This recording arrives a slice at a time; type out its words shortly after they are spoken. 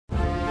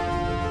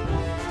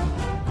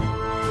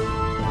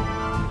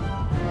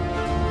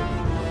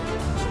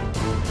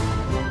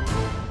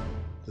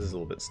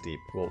bit steep.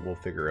 We'll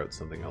figure out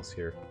something else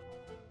here.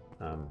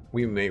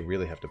 We may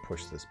really have to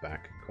push this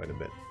back quite a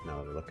bit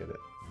now that I look at it.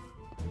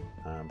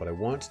 But I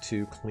want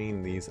to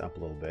clean these up a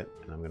little bit,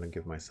 and I'm going to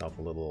give myself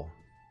a little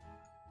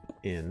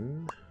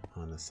in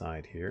on the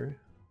side here,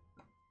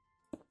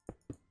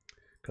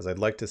 because I'd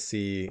like to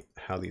see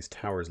how these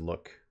towers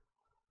look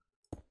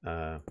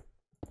at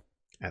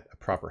a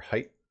proper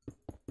height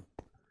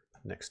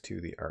next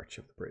to the arch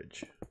of the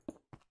bridge.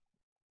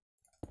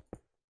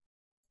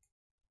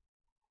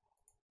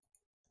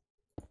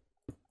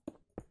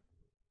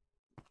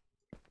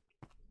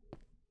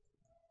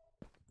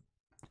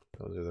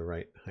 Those are the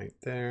right height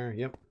there.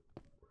 Yep.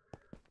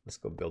 Let's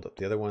go build up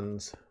the other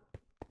ones.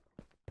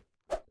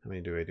 How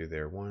many do I do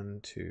there?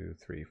 1, 2,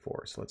 3,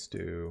 4. So let's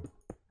do,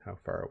 how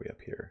far are we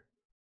up here?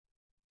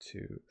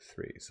 2,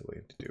 3. So we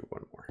have to do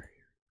one more.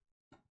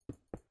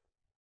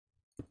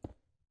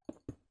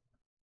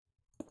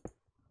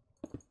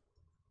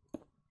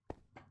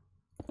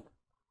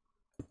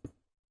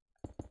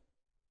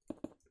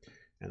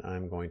 And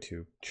I'm going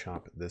to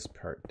chop this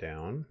part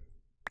down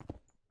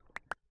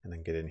and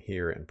then get in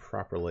here and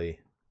properly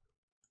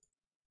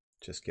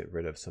just get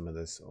rid of some of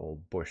this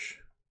old bush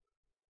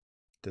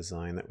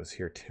design that was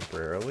here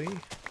temporarily.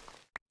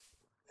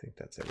 I think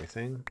that's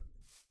everything.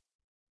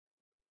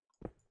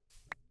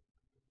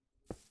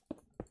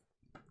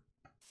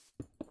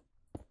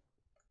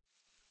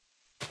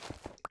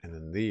 And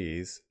then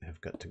these have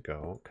got to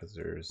go because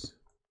there's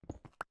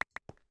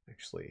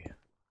actually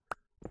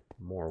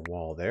more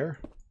wall there.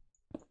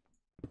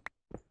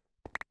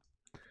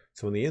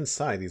 So on the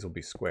inside, these will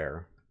be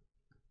square,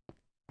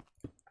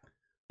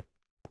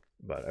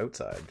 but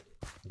outside,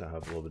 they'll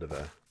have a little bit of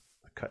a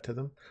cut to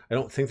them. I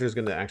don't think there's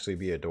going to actually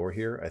be a door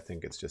here. I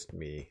think it's just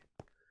me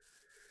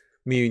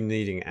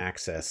needing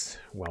access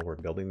while we're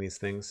building these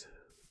things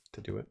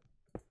to do it.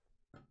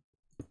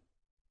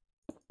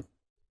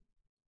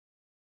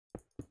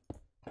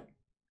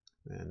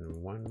 And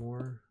one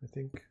more, I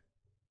think.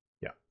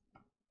 Yeah.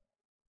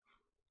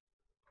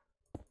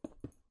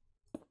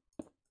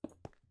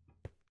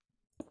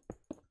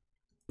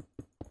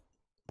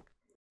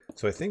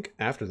 So I think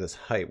after this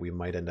height, we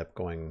might end up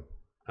going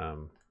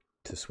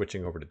to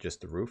switching over to just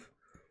the roof.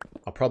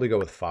 I'll probably go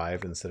with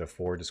 5 instead of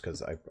 4, just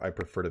because I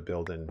prefer to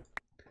build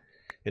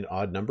in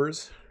odd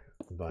numbers.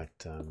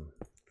 But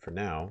for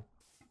now,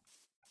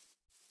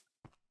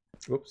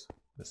 whoops,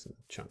 missing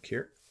a chunk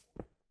here.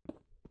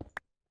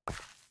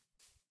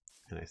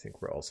 And I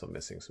think we're also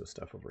missing some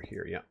stuff over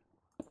here. Yeah.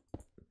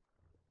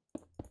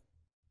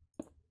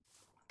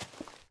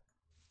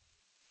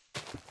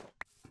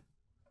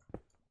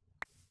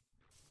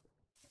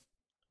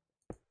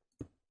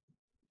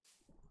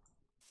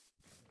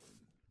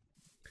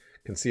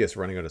 Can see us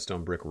running out of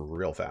stone brick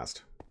real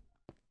fast.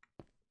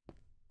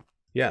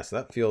 Yeah, so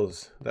that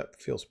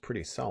feels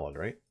pretty solid,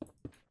 right?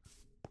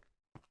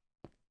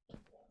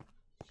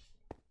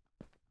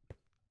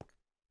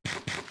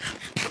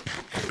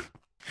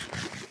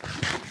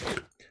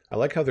 I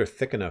like how they're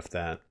thick enough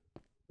that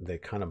they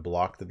kind of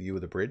block the view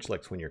of the bridge.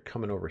 Like when you're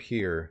coming over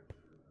here,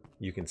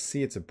 you can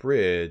see it's a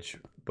bridge,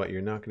 but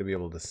you're not going to be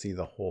able to see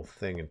the whole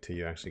thing until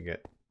you actually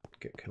get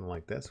kind of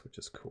like this, which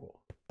is cool.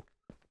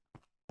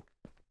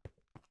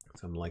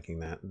 So I'm liking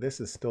that. This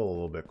is still a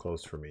little bit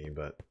close for me,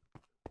 but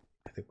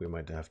I think we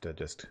might have to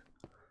just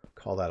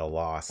call that a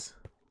loss.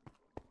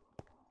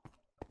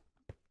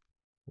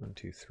 1,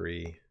 2,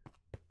 3,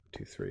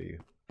 2, 3,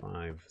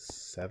 5,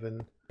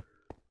 7.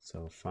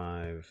 So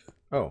 5.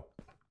 Oh,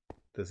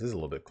 this is a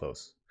little bit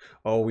close.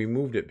 Oh, we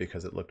moved it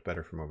because it looked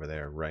better from over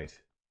there. Right.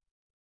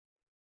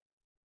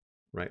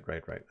 Right.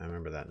 I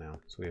remember that now.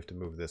 So we have to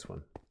move this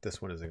one.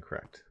 This one is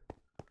incorrect.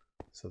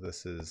 So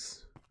this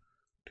is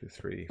 2,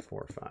 3,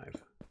 4, 5.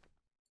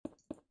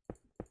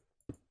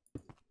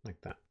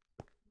 Like that.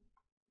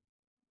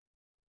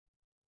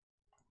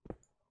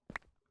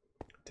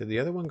 Did the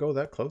other one go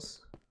that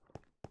close?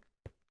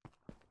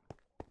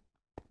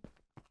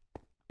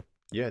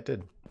 Yeah, it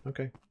did.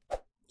 Okay.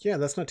 Yeah,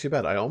 that's not too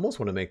bad. I almost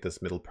want to make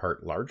this middle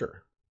part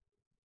larger.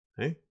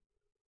 Hey?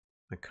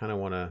 I kind of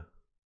want to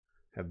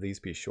have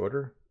these be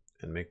shorter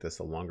and make this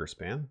a longer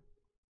span.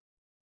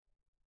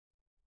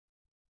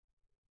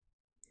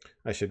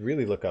 I should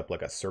really look up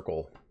like a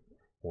circle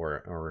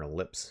or an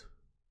ellipse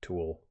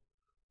tool.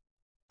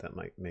 That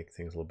might make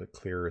things a little bit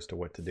clearer as to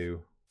what to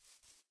do.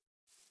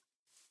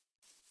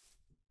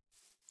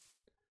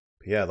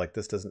 But yeah, like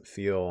this doesn't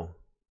feel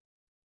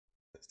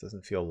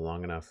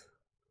long enough.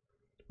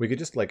 We could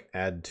just like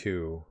add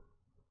 2,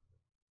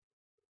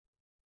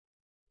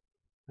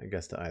 I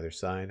guess, to either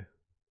side.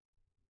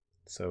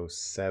 So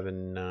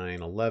 7,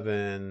 9,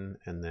 11,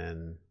 and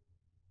then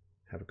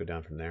have it go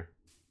down from there.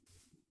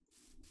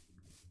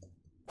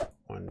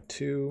 1,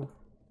 2.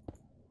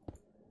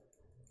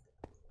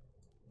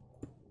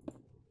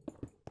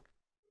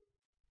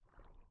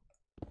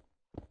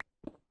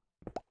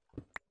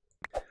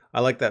 I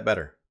like that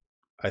better.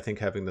 I think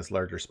having this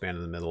larger span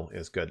in the middle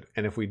is good.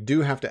 And if we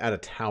do have to add a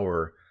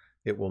tower,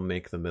 it will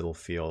make the middle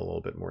feel a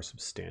little bit more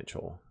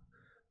substantial.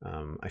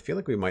 I feel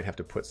like we might have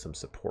to put some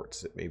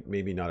supports.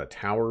 Maybe not a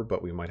tower,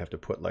 but we might have to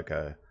put like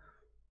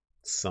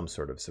some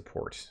sort of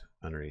support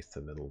underneath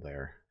the middle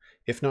there.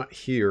 If not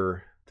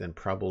here, then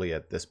probably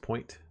at this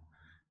point,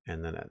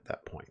 and then at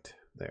that point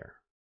there.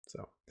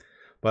 So,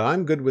 but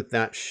I'm good with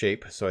that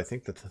shape. So I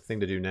think that the thing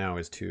to do now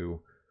is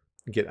to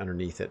get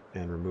underneath it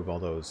and remove all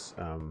those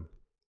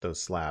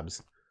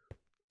slabs.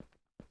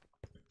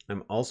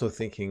 I'm also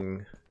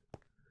thinking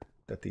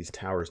that these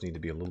towers need to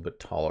be a little bit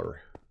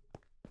taller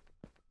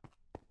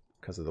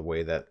because of the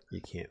way that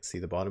you can't see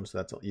the bottom. So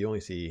that's, you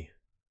only see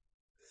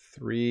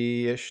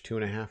 3-ish,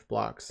 2.5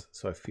 blocks.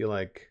 So I feel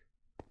like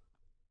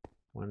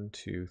 1,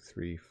 2,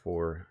 3,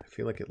 4. I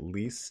feel like at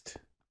least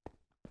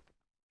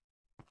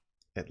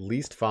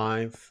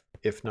 5,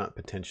 if not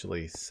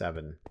potentially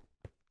 7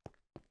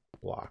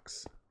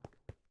 blocks.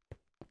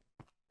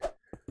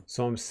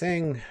 So I'm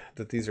saying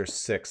that these are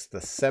 6. The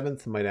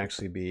 7th might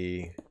actually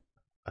be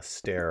a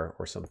stair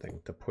or something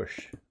to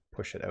push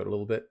it out a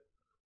little bit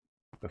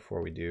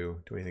before we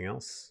do anything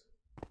else.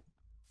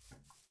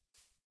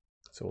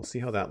 So we'll see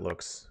how that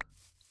looks,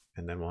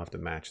 and then we'll have to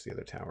match the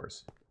other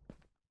towers.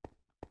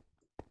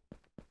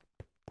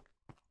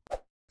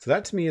 So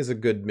that to me is a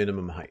good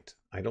minimum height.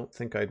 I don't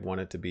think I'd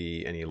want it to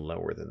be any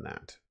lower than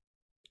that.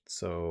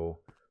 So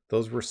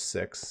those were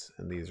 6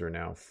 and these are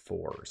now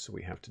 4. So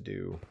we have to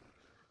do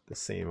the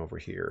same over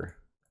here.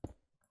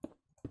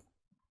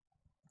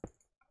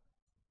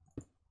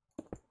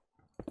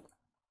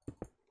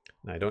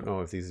 And I don't know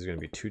if these are going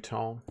to be too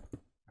tall.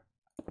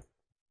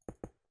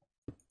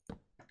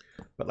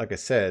 But like I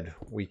said,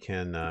 we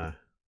can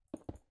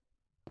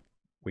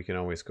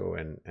always go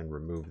and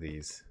remove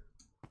these.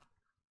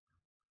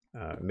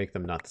 Make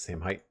them not the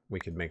same height. We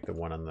could make the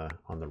one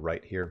on the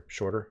right here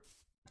shorter,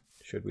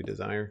 should we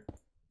desire.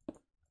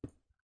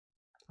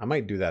 I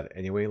might do that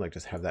anyway, like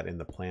just have that in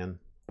the plan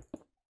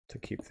to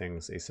keep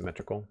things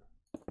asymmetrical.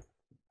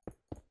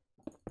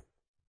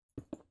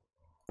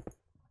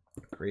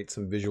 Create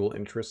some visual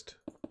interest.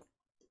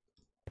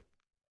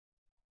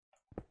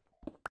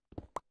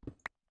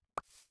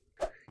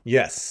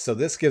 Yes, so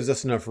this gives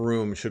us enough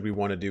room should we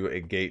want to do a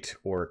gate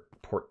or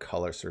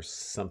portcullis or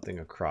something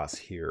across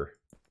here,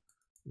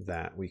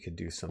 that we could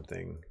do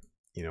something,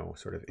 you know,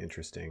 sort of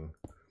interesting.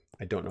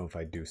 I don't know if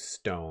I'd do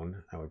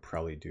stone. I would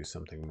probably do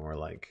something more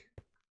like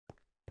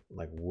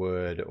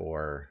wood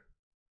or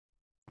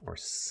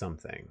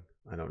something.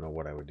 I don't know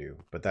what I would do,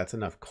 but that's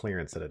enough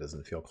clearance that it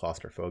doesn't feel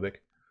claustrophobic,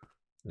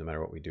 no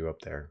matter what we do up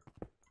there.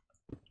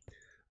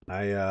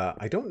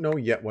 I don't know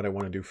yet what I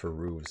want to do for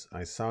roofs.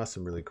 I saw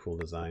some really cool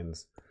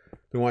designs.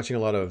 Been watching a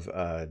lot of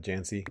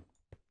Jancy,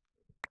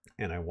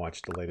 and I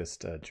watched the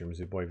latest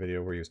JermsyBoy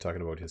video where he was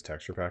talking about his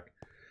texture pack.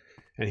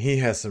 And he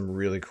has some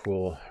really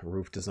cool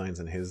roof designs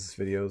in his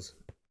videos,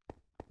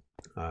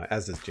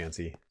 as does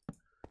Jancy,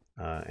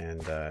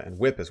 and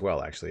Whip as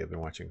well. Actually, I've been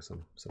watching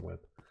some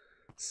Whip,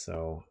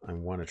 so I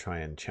want to try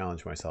and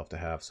challenge myself to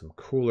have some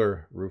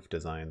cooler roof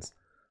designs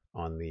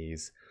on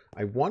these.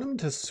 I want them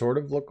to sort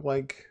of look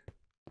like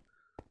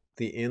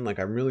the inn. Like,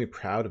 I'm really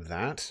proud of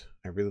that.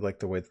 I really like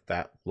the way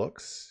that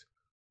looks.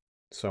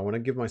 So I want to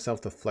give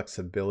myself the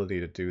flexibility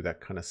to do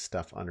that kind of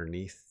stuff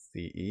underneath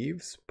the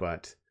eaves,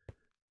 but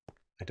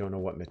I don't know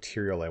what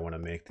material I want to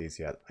make these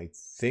yet. I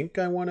think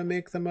I want to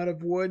make them out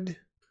of wood,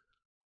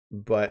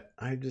 but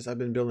I've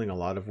been building a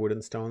lot of wood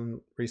and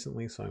stone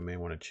recently, so I may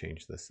want to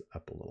change this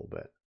up a little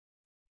bit.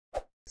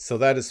 So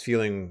that is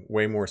feeling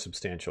way more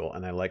substantial,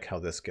 and I like how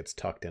this gets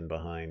tucked in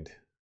behind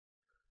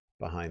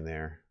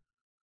there.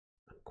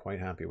 I'm quite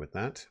happy with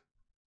that.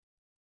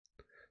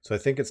 So I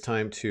think it's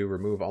time to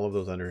remove all of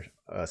those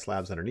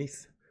slabs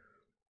underneath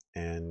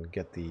and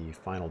get the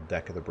final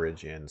deck of the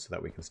bridge in so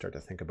that we can start to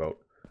think about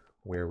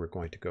where we're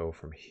going to go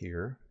from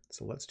here.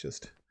 So let's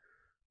just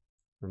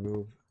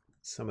remove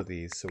some of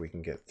these so we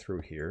can get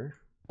through here.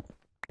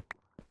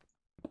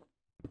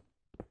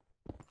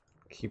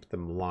 Keep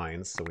them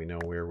lines so we know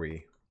where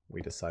we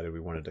decided we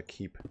wanted to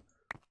keep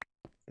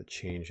the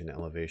change in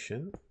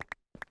elevation.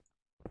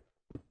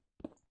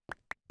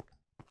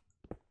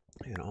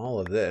 And all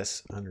of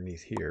this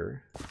underneath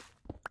here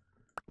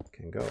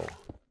can go.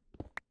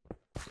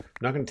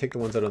 I'm not going to take the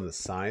ones out on the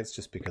sides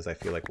just because I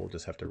feel like we'll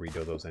just have to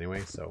redo those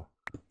anyway. So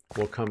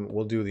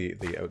we'll do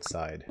the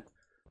outside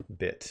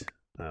bit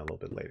a little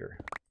bit later.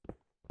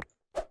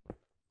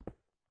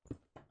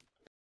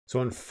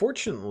 So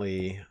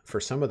unfortunately, for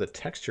some of the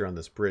texture on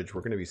this bridge,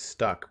 we're going to be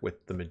stuck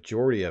with the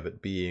majority of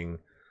it being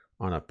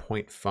on a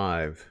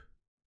 0.5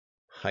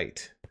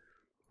 height,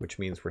 which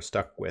means we're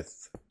stuck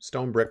with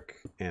stone brick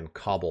and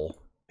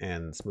cobble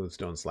and smooth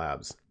stone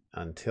slabs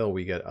until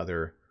we get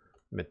other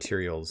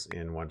materials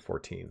in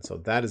 1.14. So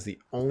that is the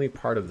only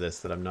part of this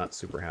that I'm not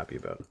super happy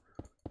about.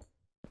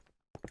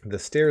 The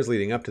stairs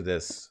leading up to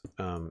this,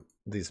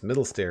 these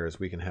middle stairs,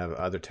 we can have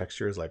other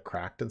textures like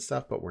cracked and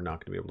stuff, but we're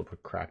not going to be able to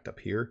put cracked up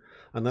here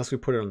unless we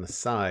put it on the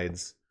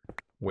sides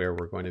where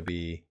we're going to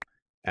be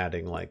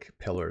adding like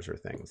pillars or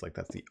things. Like,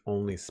 that's the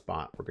only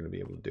spot we're going to be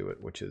able to do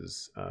it, which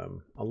is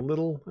a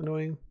little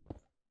annoying,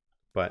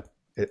 but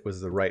it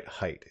was the right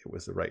height. It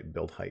was the right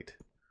build height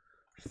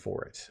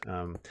for it.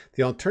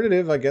 The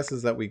alternative, I guess,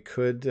 is that we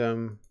could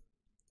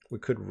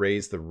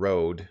raise the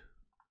road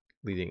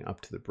leading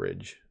up to the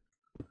bridge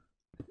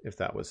if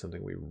that was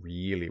something we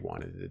really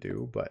wanted to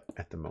do, but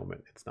at the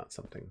moment it's not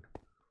something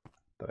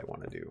that I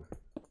want to do.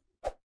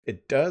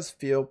 It does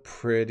feel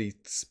pretty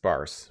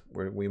sparse,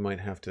 where we might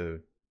have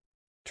to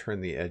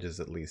turn the edges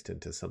at least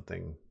into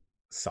something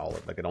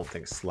solid. Like, I don't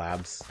think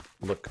slabs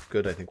look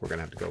good. I think we're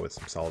gonna have to go with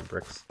some solid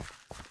bricks.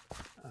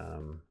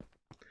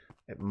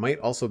 It might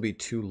also be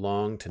too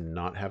long to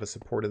not have a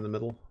support in the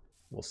middle.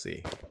 We'll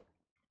see.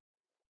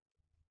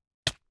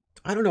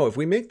 I don't know, if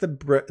we make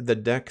the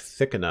deck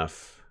thick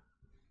enough,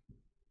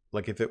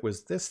 like if it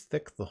was this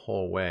thick the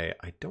whole way,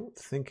 I don't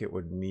think it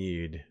would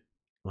need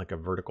like a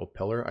vertical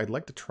pillar. I'd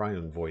like to try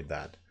and avoid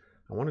that.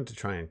 I wanted to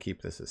try and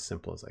keep this as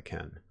simple as I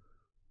can.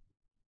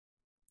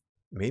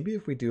 Maybe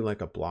if we do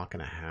like a block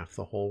and a half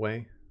the whole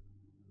way,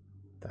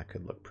 that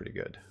could look pretty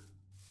good.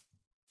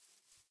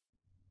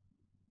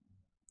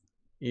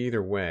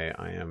 Either way,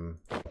 I am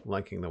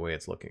liking the way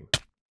it's looking.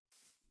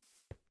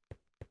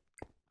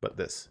 But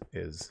this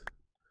is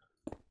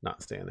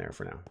not staying there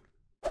for now.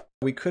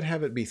 We could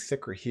have it be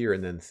thicker here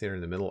and then thinner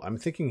in the middle. I'm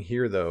thinking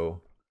here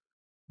though,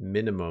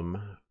 minimum,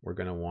 we're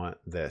gonna want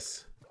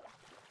this.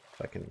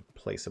 If I can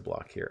place a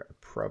block here,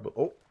 probably,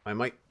 oh, I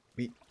might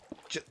be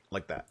just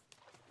like that.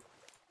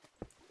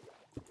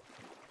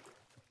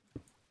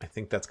 I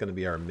think that's gonna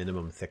be our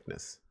minimum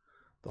thickness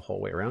the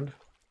whole way around.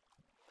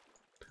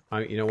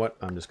 You know what?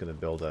 I'm just going to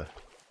build a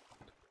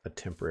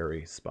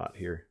temporary spot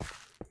here.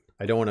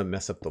 I don't want to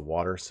mess up the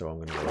water, so I'm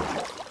going to go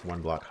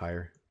one block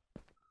higher,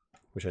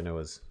 which I know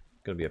is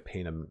going to be a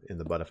pain in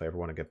the butt if I ever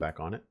want to get back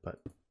on it. But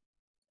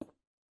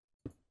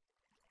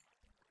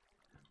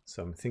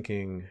so I'm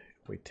thinking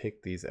if we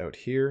take these out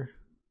here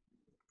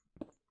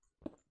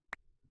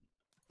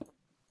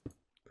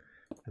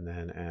and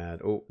then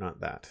add, oh, not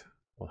that.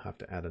 We'll have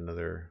to add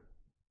another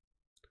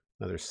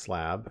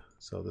slab.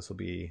 So this will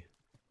be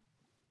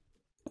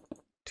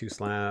 2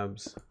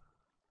 slabs.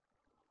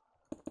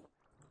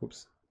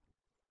 Oops.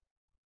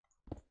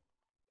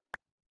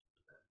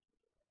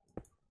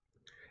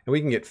 And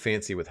we can get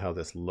fancy with how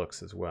this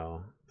looks as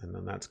well. And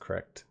then that's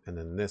correct. And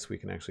then this, we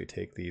can actually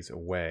take these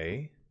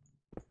away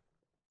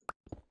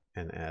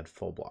and add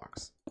full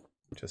blocks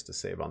just to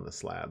save on the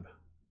slab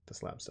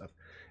stuff.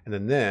 And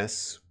then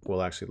this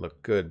will actually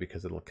look good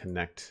because it'll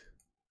connect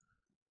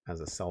as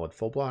a solid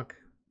full block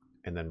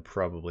and then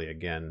probably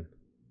again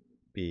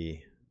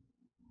be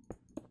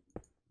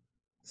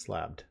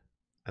slabbed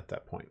at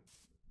that point.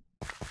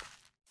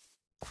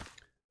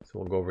 So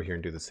we'll go over here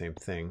and do the same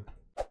thing.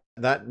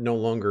 That no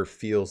longer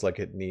feels like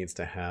it needs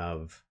to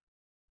have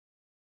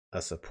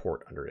a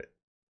support under it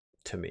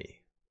to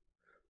me.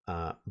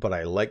 But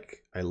I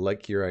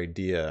like your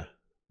idea,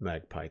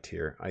 Magpie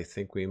Tier. I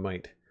think we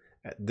might,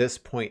 at this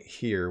point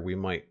here, we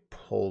might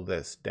pull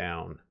this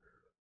down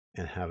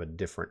and have a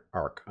different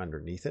arc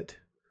underneath it.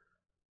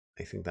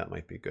 I think that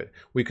might be good.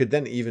 We could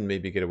then even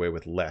maybe get away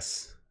with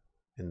less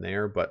in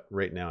there, but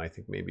right now I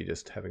think maybe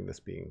just having this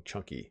being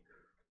chunky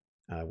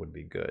would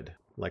be good.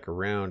 Like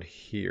around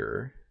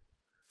here.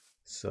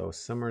 So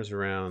somewhere's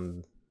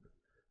around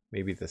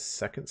maybe the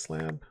second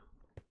slab.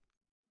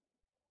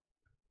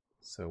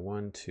 So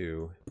 1,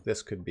 2,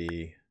 this could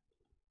be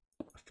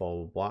a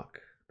full block.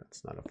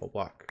 That's not a full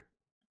block.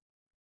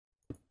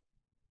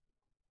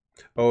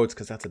 Oh, it's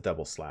because that's a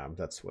double slab.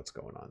 That's what's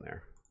going on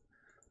there.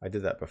 I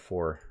did that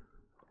before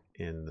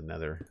in the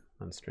Nether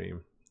on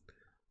stream.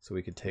 So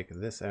we could take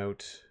this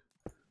out,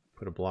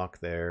 put a block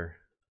there,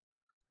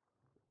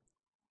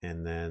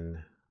 and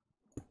then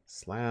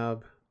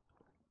slab,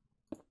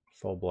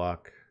 full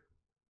block,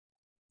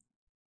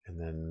 and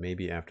then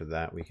maybe after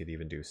that we could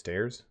even do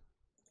stairs.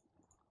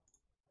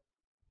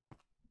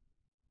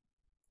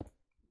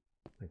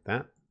 Like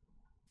that.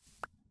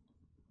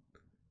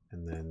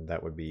 And then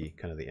that would be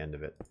kind of the end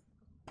of it.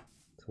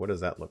 So what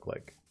does that look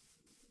like?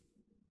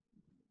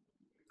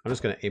 I'm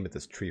just going to aim at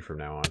this tree from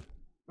now on.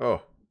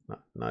 Oh,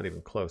 not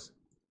even close.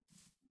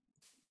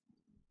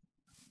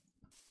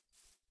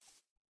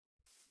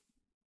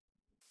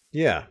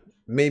 Yeah,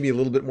 maybe a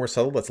little bit more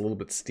subtle. That's a little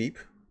bit steep.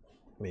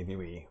 Maybe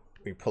we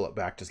pull it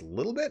back just a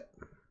little bit.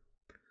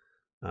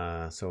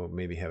 So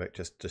maybe have it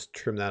just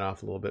trim that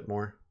off a little bit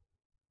more.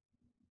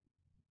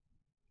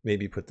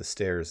 Maybe put the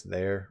stairs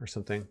there or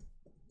something.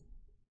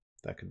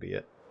 That could be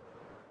it.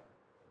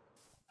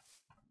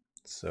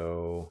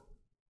 So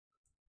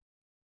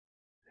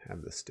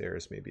have the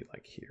stairs maybe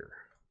like here.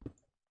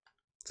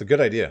 It's a good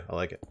idea. I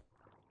like it. I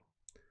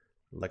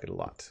like it a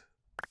lot.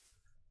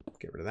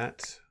 Get rid of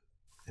that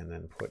and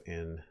then put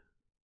in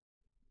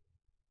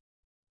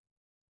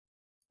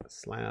a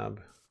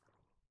slab.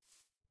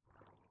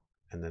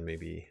 And then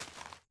maybe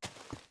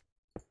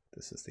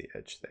this is the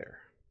edge there.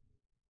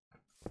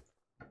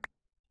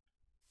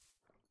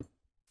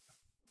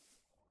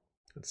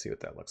 Let's see what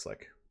that looks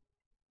like.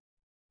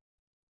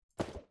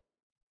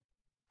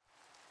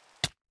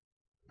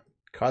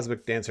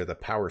 Cosmic Dancer, the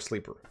Power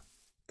Sleeper.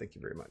 Thank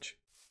you very much.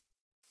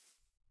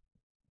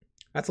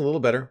 That's a little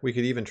better. We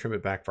could even trim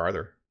it back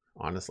farther,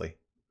 honestly.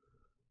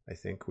 I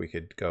think we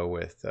could go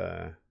with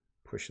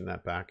pushing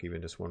that back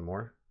even just one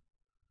more.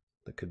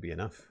 That could be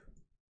enough.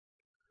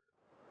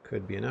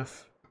 Could be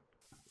enough.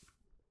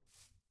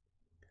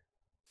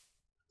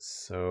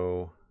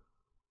 So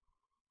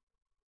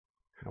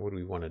how would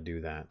we want to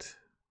do that?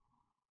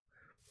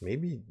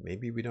 Maybe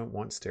we don't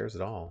want stairs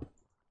at all.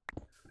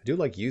 I do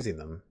like using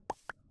them,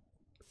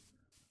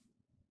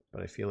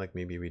 but I feel like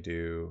maybe we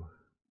do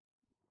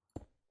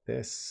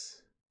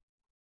this,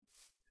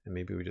 and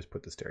maybe we just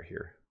put the stair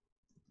here.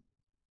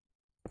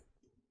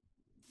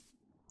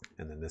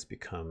 And then this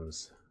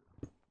becomes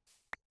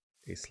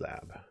a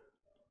slab.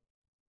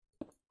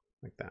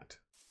 Like that.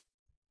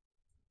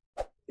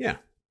 Yeah.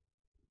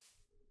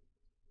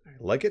 I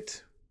like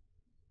it.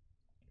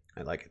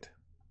 I like it.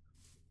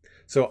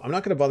 So I'm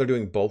not going to bother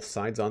doing both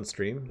sides on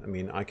stream. I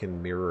mean, I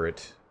can mirror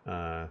it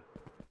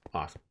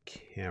off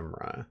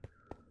camera.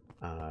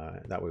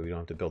 That way we don't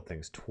have to build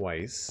things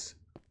twice.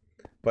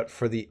 But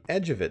for the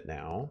edge of it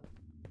now,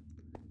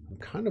 I'm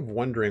kind of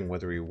wondering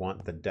whether we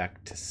want the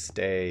deck to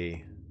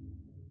stay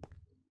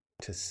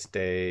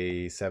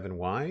 7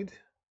 wide,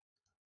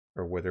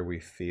 or whether we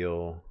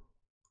feel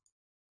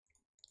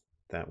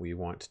that we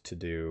want to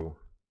do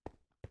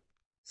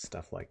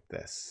stuff like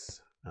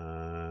this.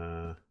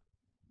 I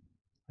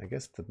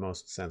guess the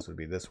most sense would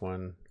be this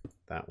one,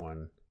 that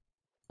one,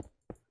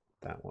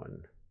 that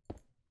one.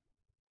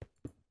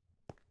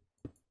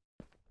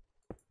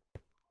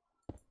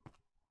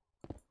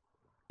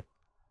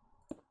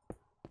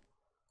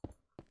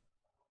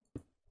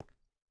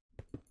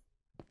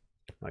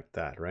 Like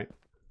that, right?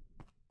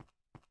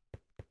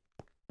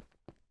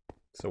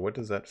 So what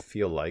does that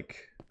feel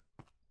like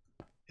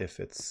if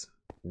it's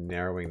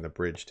narrowing the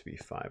bridge to be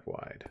 5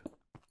 wide?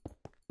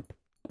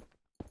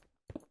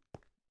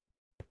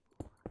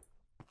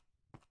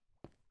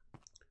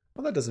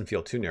 Well, that doesn't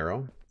feel too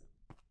narrow,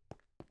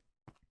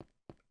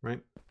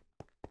 right?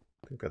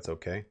 I think that's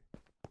okay.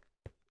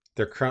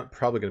 They're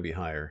probably going to be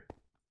higher,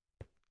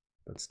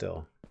 but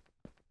still.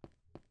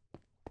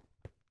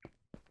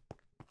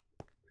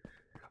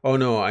 Oh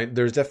no,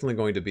 there's definitely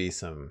going to be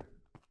some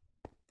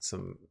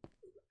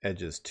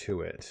edges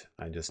to it.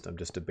 I'm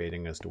just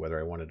debating as to whether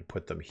I wanted to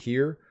put them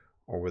here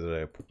or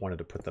whether I wanted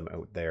to put them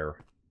out there.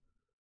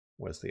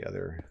 Was the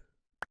other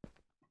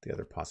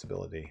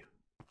possibility,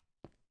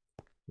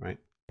 right?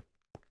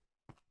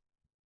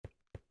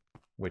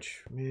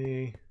 Which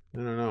I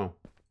don't know.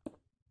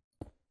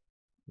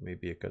 May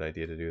be a good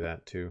idea to do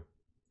that too.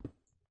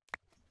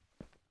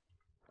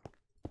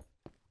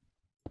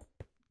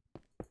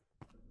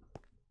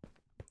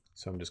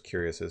 So I'm just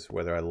curious as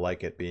whether I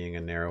like it being a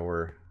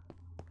narrower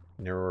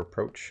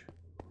approach.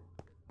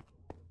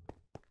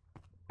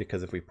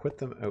 Because if we put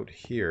them out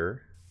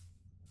here,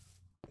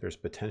 there's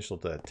potential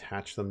to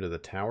attach them to the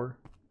tower.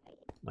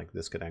 Like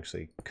this could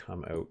actually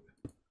come out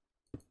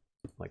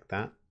like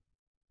that.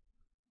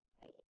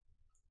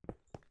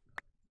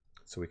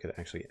 So we could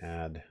actually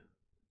add,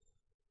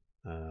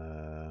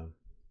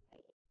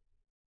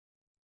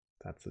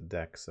 that's the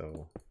deck,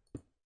 so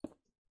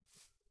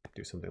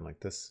do something like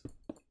this.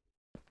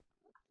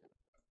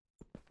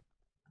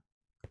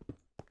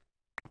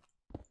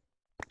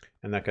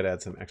 And that could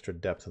add some extra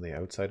depth on the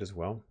outside as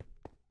well.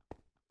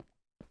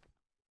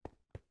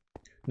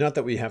 Not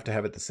that we have to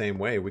have it the same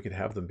way. We could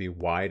have them be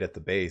wide at the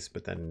base,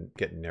 but then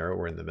get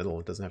narrower in the middle.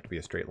 It doesn't have to be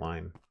a straight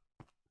line.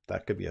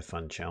 That could be a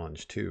fun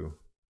challenge too.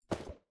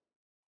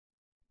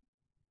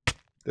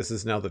 This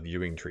is now the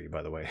viewing tree,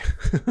 by the way.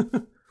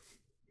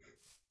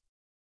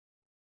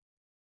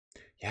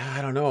 Yeah,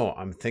 I don't know.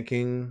 I'm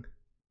thinking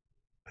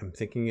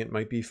it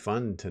might be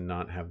fun to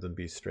not have them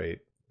be straight.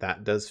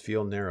 That does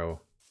feel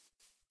narrow.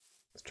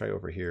 Let's try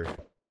over here.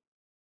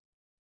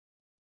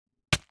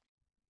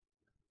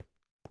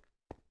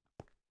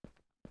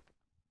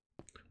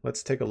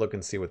 Let's take a look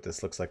and see what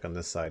this looks like on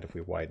this side if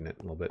we widen it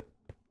a little bit.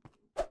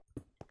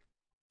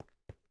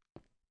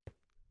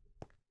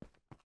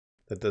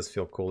 That does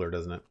feel cooler,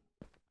 doesn't it?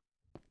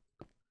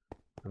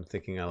 I'm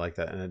thinking I like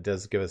that, and it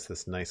does give us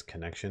this nice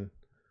connection.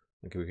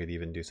 Like we could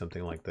even do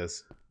something like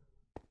this.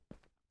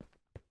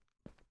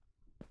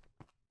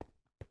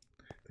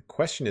 The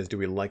question is, do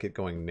we like it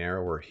going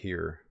narrower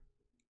here?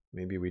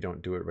 Maybe we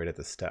don't do it right at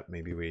the step.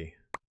 Maybe we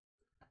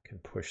can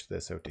push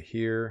this out to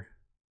here.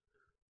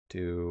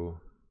 Do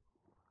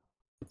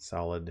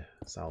solid,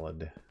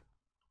 solid.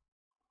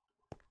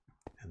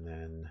 And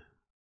then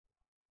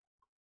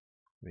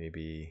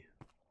maybe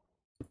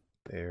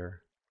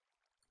there,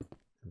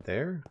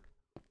 there.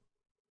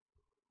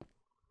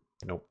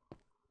 Nope.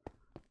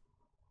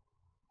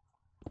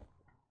 I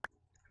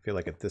feel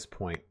like at this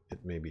point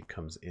it maybe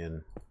comes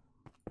in.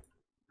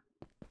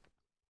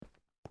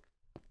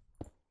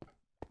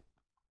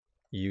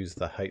 Use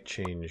the height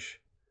change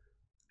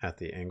at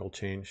the angle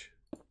change.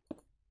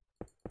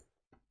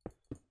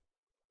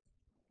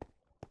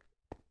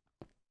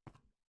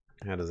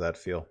 How does that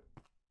feel?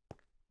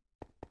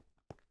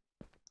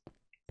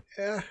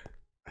 Yeah,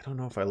 I don't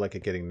know if I like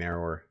it getting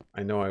narrower.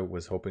 I know I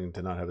was hoping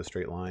to not have a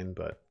straight line,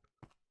 but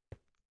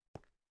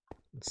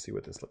let's see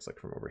what this looks like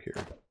from over here.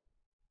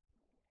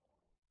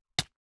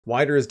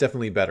 Wider is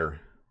definitely better.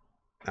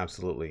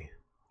 Absolutely.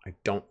 I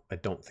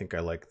don't think I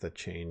like the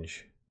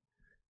change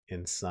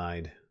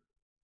inside.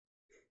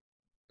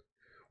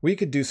 We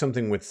could do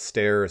something with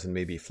stairs and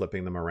maybe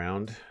flipping them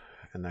around,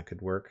 and that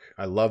could work.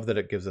 I love that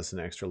it gives us an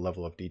extra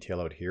level of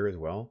detail out here as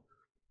well.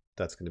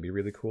 That's going to be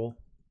really cool.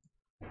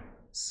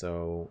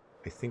 So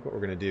I think what we're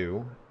going to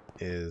do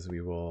is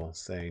we will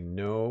say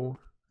no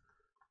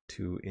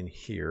to in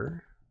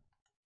here.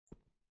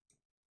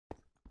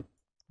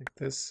 Like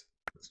this.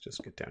 Let's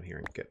just get down here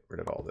and get rid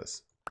of all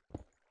this.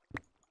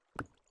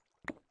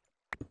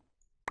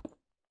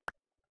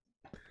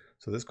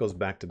 So this goes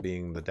back to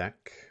being the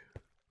deck.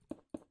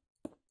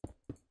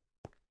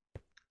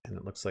 And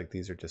it looks like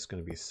these are just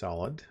going to be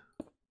solid.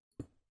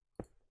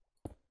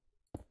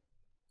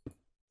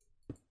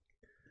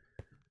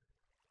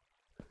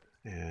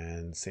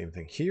 And same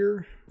thing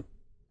here.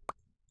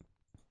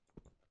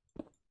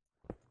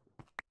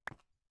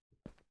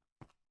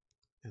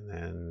 And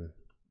then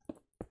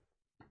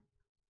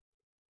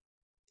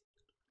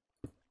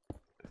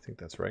I think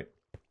that's right.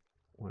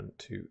 1,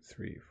 2,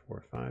 3,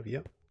 4, 5.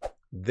 Yep.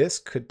 This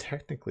could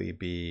technically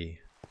be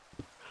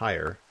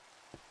higher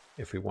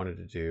if we wanted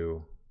to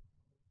do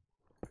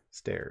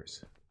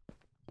stairs.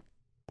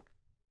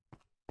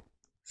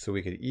 So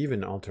we could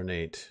even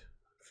alternate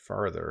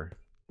farther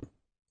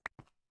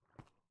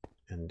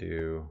and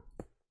do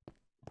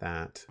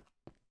that.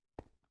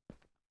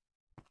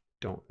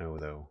 Don't know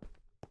though.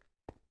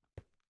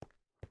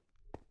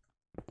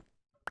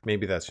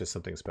 Maybe that's just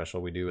something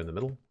special we do in the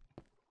middle.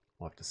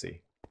 We'll have to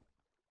see.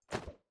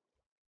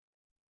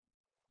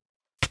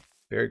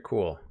 Very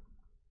cool.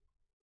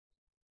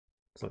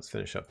 So let's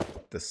finish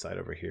up this side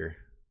over here.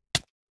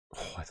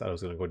 Oh, I thought I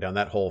was going to go down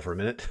that hole for a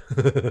minute.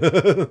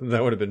 that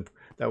would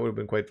have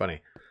been quite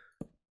funny.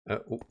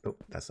 Oh,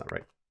 that's not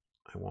right.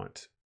 I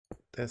want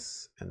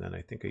this, and then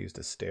I think I used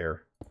a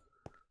stair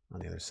on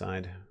the other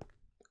side,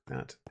 like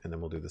that, and then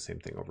we'll do the same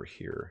thing over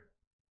here,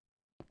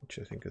 which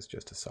I think is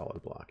just a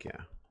solid block.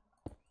 Yeah.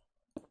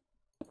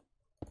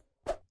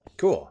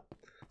 Cool.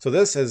 So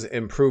this has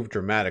improved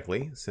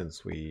dramatically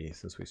since we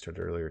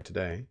started earlier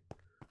today.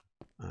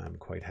 I'm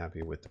quite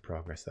happy with the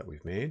progress that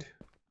we've made.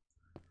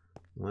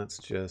 Let's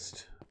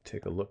just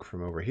take a look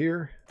from over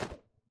here.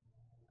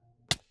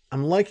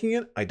 I'm liking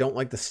it. I don't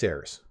like the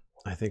stairs.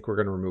 I think we're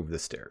going to remove the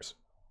stairs.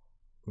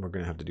 We're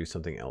going to have to do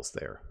something else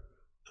there.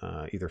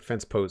 Either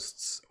fence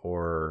posts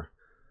or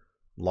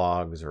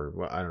logs, or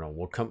well, I don't know.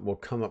 We'll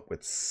come up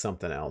with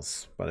something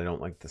else, but I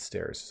don't like the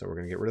stairs. So we're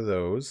going to get rid of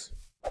those.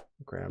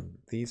 Grab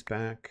these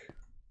back.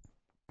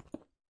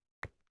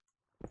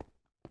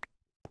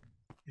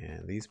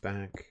 And these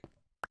back.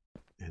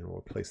 And we'll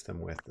replace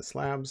them with the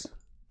slabs.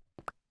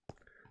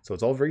 So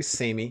it's all very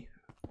samey,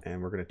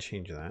 and we're going to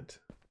change that.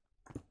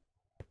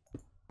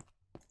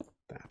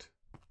 That.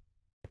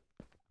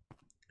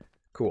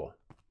 Cool.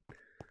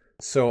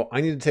 So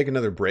I need to take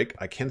another break.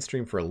 I can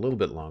stream for a little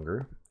bit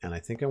longer, and I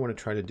think I want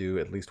to try to do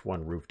at least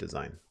one roof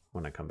design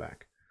when I come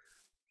back.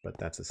 But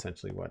that's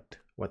essentially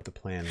what the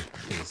plan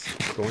is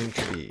going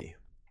to be.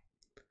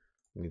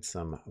 We need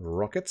some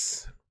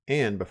rockets.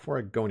 And before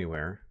I go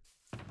anywhere,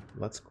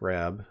 let's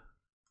grab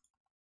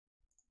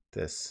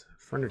this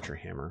furniture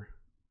hammer.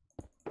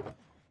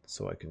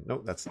 So I can,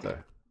 nope, that's the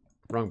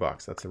wrong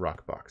box. That's the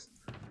rock box.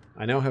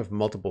 I now have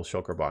multiple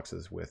shulker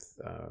boxes with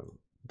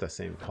the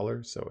same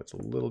color, so it's a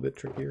little bit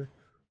trickier.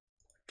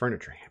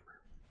 Furniture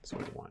hammer, that's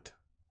what I want.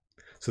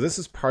 So this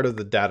is part of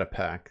the data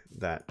pack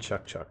that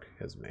Chuck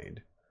has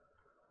made.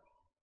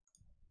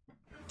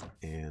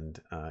 And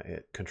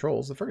it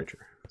controls the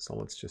furniture. So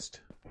let's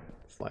just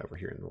fly over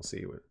here and we'll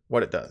see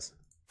what it does.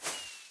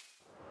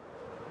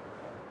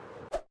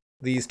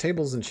 These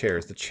tables and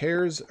chairs, the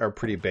chairs are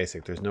pretty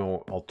basic. There's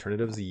no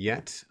alternatives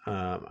yet.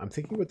 I'm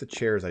thinking with the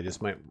chairs, I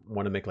just might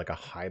want to make like a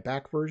high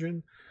back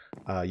version.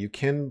 You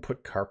can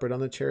put carpet on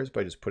the chairs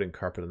by just putting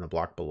carpet on the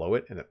block below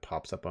it, and it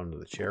pops up onto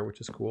the chair,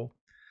 which is cool.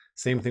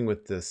 Same thing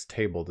with this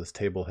table. This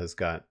table has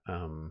got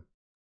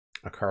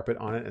a carpet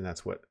on it, and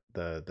that's what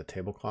the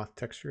tablecloth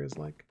texture is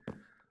like.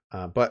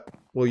 But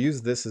we'll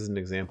use this as an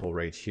example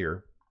right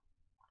here.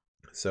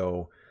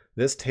 So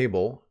this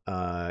table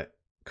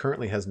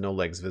currently has no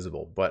legs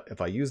visible, but if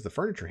I use the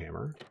furniture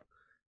hammer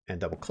and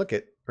double click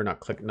it, or not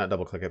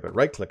double click it, but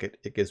right click it,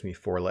 it gives me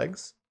 4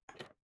 legs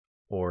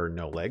or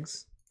no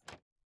legs.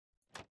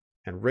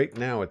 And right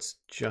now it's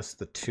just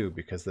the 2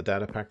 because the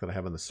data pack that I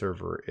have on the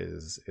server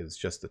is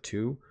just the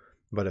 2.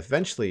 But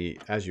eventually,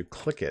 as you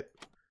click it,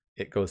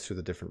 it goes through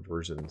the different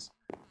versions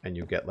and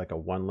you get like a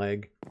 1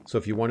 leg. So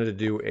if you wanted to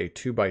do a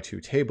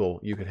 2x2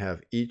 table, you could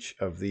have each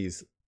of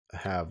these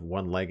have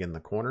 1 leg in the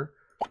corner.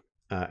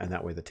 And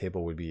that way the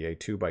table would be a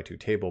 2x2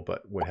 table,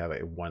 but would have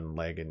a 1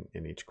 leg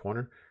in each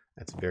corner.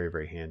 That's very,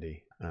 very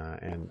handy.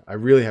 And I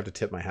really have to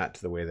tip my hat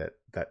to the way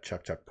that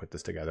Chuck put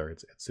this together.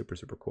 It's super,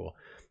 super cool.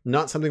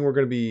 Not something we're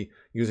going to be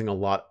using a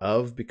lot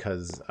of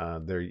because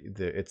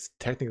it's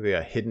technically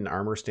a hidden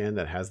armor stand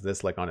that has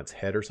this like on its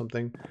head or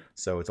something.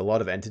 So it's a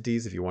lot of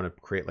entities if you want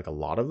to create like a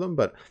lot of them.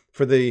 But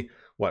for the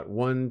what,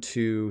 1,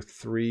 2,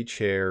 3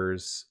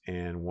 chairs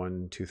and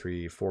 1, 2,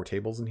 3, 4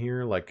 tables in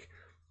here, like,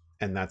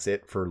 and that's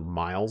it for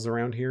miles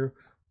around here.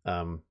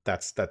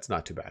 That's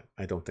not too bad.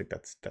 I don't think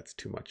that's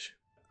too much.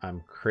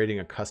 I'm creating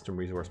a custom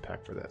resource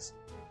pack for this,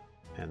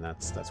 and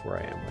that's where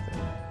I am with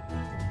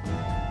it.